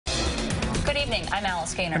Good evening. I'm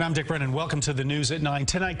Alice Gaynor. And I'm Dick Brennan. Welcome to the news at 9.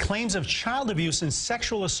 Tonight, claims of child abuse and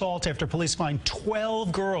sexual assault after police find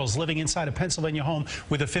 12 girls living inside a Pennsylvania home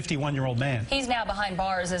with a 51-year-old man. He's now behind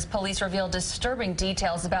bars as police reveal disturbing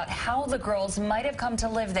details about how the girls might have come to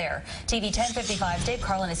live there. TV 1055's Dave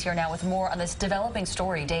Carlin is here now with more on this developing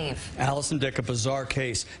story. Dave. Alice and Dick, a bizarre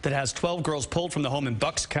case that has 12 girls pulled from the home in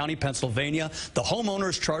Bucks County, Pennsylvania. The homeowner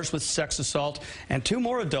is charged with sex assault, and 2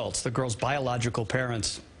 more adults, the girls' biological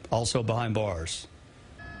parents, also behind bars.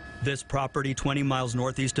 This property 20 miles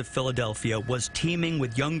northeast of Philadelphia was teeming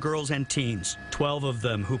with young girls and teens, 12 of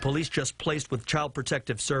them who police just placed with Child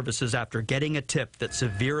Protective Services after getting a tip that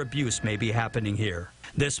severe abuse may be happening here.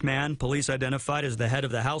 This man, police identified as the head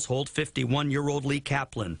of the household, 51-year-old Lee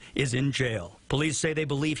Kaplan, is in jail. Police say they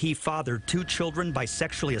believe he fathered 2 children by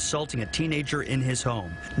sexually assaulting a teenager in his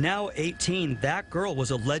home. Now 18, that girl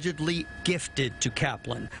was allegedly gifted to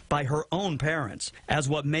Kaplan by her own parents as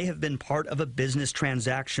what may have been part of a business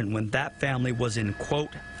transaction when that family was in, quote,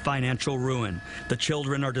 financial ruin. The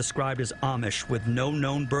children are described as Amish with no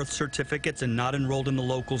known birth certificates and not enrolled in the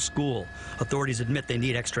local school. Authorities admit they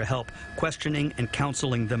need extra help questioning and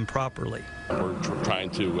counseling them properly. We're trying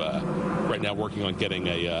to, right now, working on getting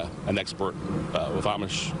an expert with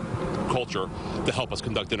Amish culture to help us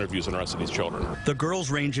conduct interviews on arresting these children. The girls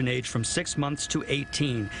range in age from 6 months to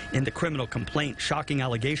 18. In the criminal complaint, shocking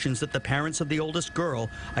allegations that the parents of the oldest girl,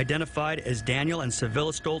 identified as Daniel and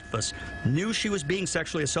Sevilla Stoltfus, knew she was being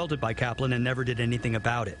sexually assaulted by Kaplan and never did anything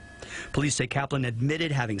about it. Police say Kaplan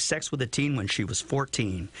admitted having sex with a teen when she was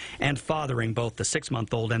 14 and fathering both the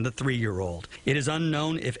 6-month-old and the 3-year-old. It is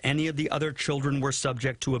unknown if any of the other children were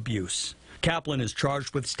subject to abuse. Kaplan is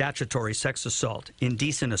charged with statutory sex assault,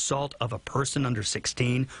 indecent assault of a person under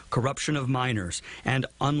 16, corruption of minors, and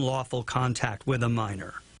unlawful contact with a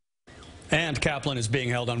minor. And Kaplan is being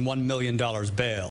held on $1 million bail.